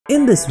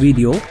In this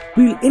video,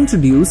 we'll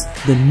introduce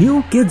the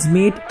new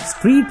Kidsmate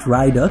Street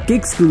Rider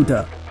kick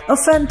scooter. A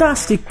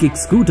fantastic kick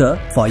scooter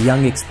for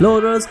young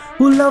explorers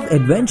who love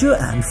adventure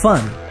and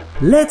fun.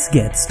 Let's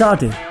get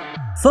started.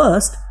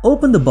 First,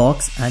 open the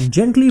box and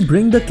gently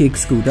bring the kick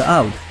scooter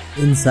out.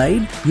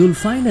 Inside, you'll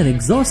find an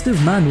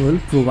exhaustive manual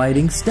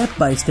providing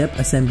step-by-step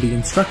assembly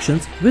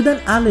instructions with an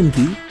Allen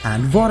key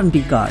and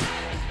warranty card.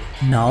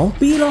 Now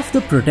peel off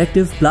the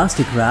protective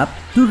plastic wrap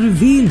to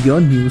reveal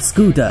your new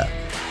scooter.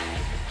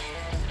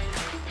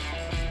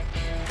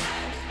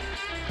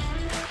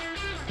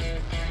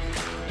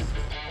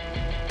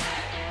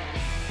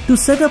 To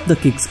set up the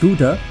kick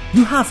scooter,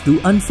 you have to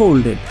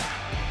unfold it.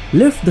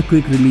 Lift the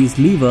quick release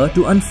lever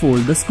to unfold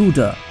the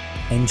scooter.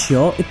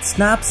 Ensure it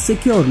snaps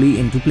securely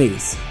into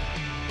place.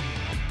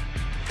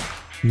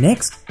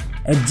 Next,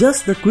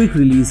 adjust the quick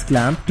release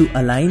clamp to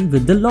align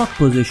with the lock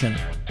position.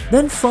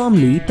 Then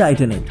firmly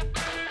tighten it.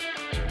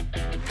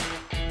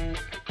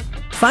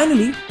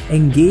 Finally,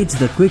 engage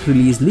the quick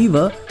release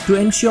lever to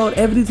ensure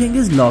everything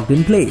is locked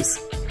in place.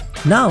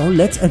 Now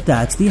let's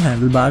attach the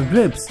handlebar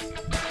grips.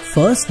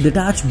 First,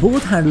 detach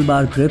both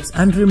handlebar grips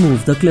and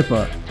remove the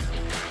clipper.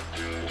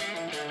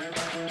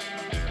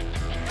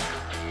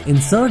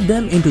 Insert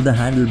them into the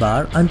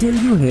handlebar until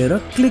you hear a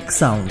click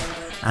sound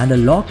and a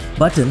lock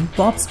button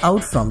pops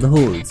out from the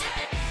holes.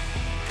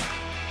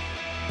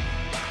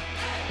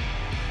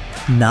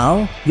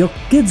 Now, your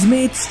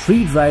Kidsmate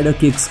Street Rider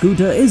kick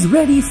scooter is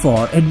ready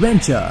for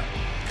adventure.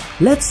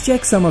 Let's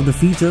check some of the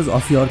features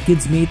of your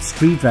Kidsmate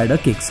Street Rider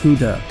kick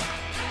scooter.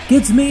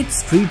 Kidsmate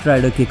Street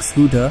Rider kick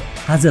scooter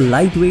has a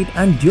lightweight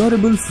and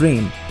durable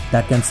frame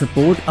that can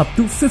support up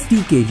to 50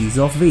 kgs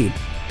of weight.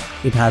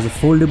 It has a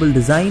foldable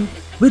design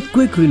with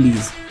quick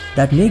release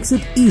that makes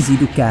it easy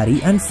to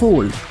carry and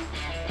fold.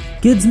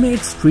 Kidsmate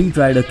Street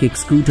Rider kick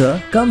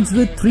scooter comes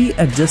with 3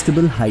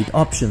 adjustable height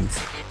options.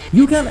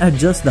 You can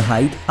adjust the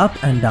height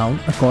up and down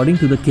according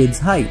to the kid's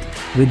height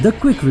with the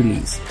quick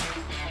release.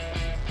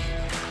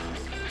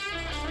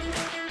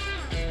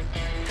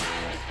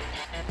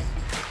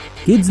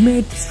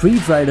 Kidsmate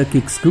Street Rider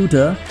kick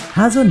scooter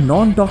has a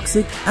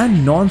non-toxic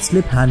and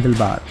non-slip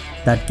handlebar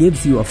that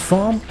gives you a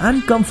firm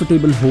and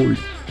comfortable hold,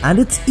 and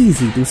it's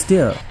easy to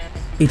steer.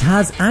 It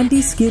has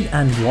anti-skid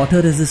and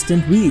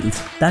water-resistant wheels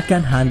that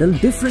can handle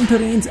different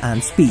terrains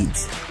and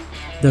speeds.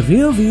 The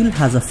rear wheel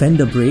has a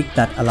fender brake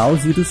that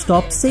allows you to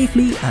stop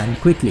safely and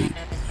quickly.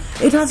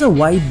 It has a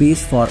wide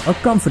base for a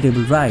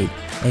comfortable ride,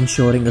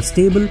 ensuring a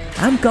stable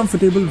and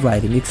comfortable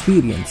riding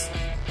experience.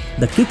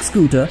 The kick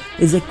scooter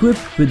is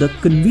equipped with a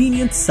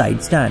convenient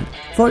side stand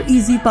for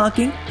easy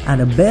parking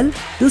and a bell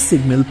to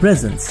signal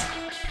presence.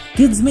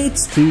 Kidsmate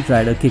Street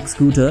Rider kick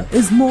scooter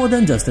is more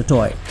than just a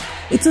toy.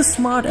 It's a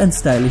smart and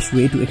stylish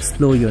way to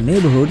explore your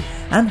neighborhood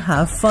and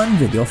have fun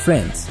with your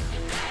friends.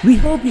 We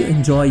hope you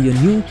enjoy your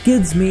new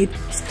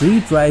Kidsmate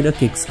Street Rider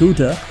kick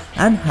scooter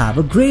and have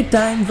a great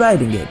time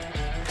riding it.